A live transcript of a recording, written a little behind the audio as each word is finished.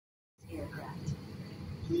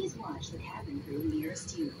Please watch the cabin crew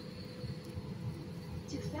nearest you.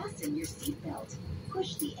 To fasten your seatbelt,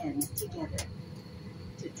 push the ends together.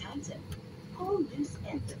 To tighten, pull loose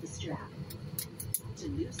end of the strap. To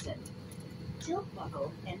loosen, tilt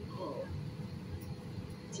buckle and pull.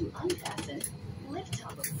 To unfasten, lift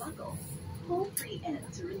top of buckle, pull free end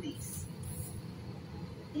to release.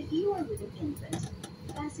 If you are with an infant,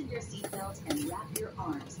 fasten your seatbelt and wrap your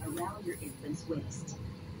arms around your infant's waist.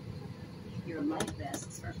 Your life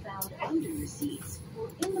vests are found under your seats or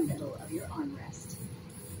in the middle of your armrest.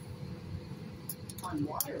 On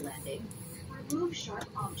water landing, remove sharp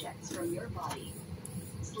objects from your body.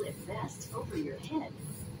 Slip vest over your head.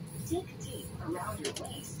 Take tape around your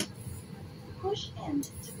waist. Push end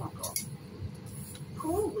to buckle.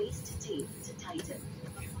 Pull waist tape to tighten.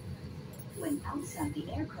 When outside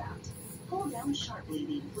the aircraft, pull down sharply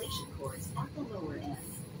the inflation cords at the lower end.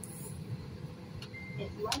 If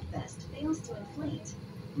life vest fails to inflate,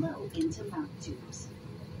 blow into mouth tubes.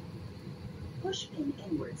 Push pin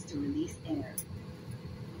inwards to release air.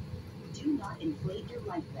 Do not inflate your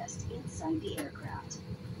life vest inside the aircraft.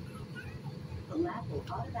 The lamp will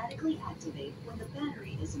automatically activate when the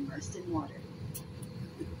battery is immersed in water.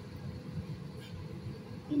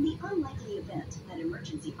 In the unlikely event that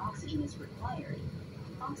emergency oxygen is required,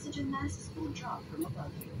 oxygen masks will drop from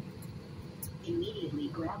above you. Immediately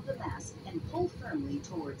grab the mask and pull firmly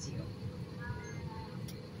towards you.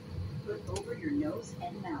 Put over your nose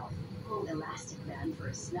and mouth, pull elastic band for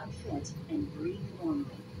a snug fit, and breathe normally.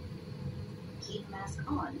 Keep mask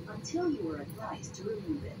on until you are advised to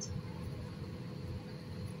remove it.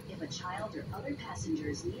 If a child or other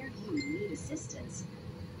passengers near you need assistance,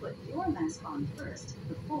 put your mask on first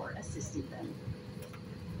before assisting them.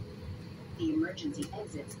 The emergency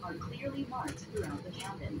exits are clearly marked throughout the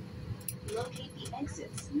cabin. Locate the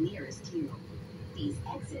exits nearest you. These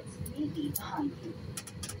exits may be behind you.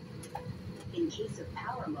 In case of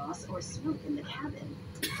power loss or smoke in the cabin,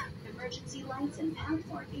 emergency lights and path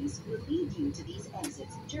markings will lead you to these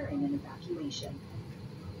exits during an evacuation.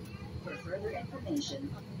 For further information,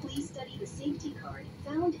 please study the safety card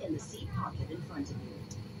found in the seat pocket in front of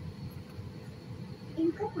you.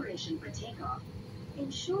 In preparation for takeoff,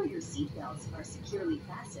 ensure your seatbelts are securely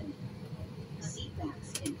fastened. Seat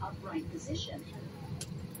backs in upright position.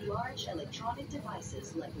 Large electronic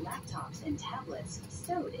devices like laptops and tablets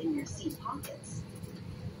stowed in your seat pockets.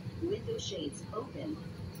 Window shades open,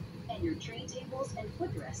 and your tray tables and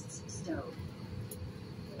footrests stowed.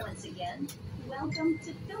 Once again, welcome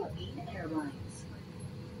to Philippine Airlines.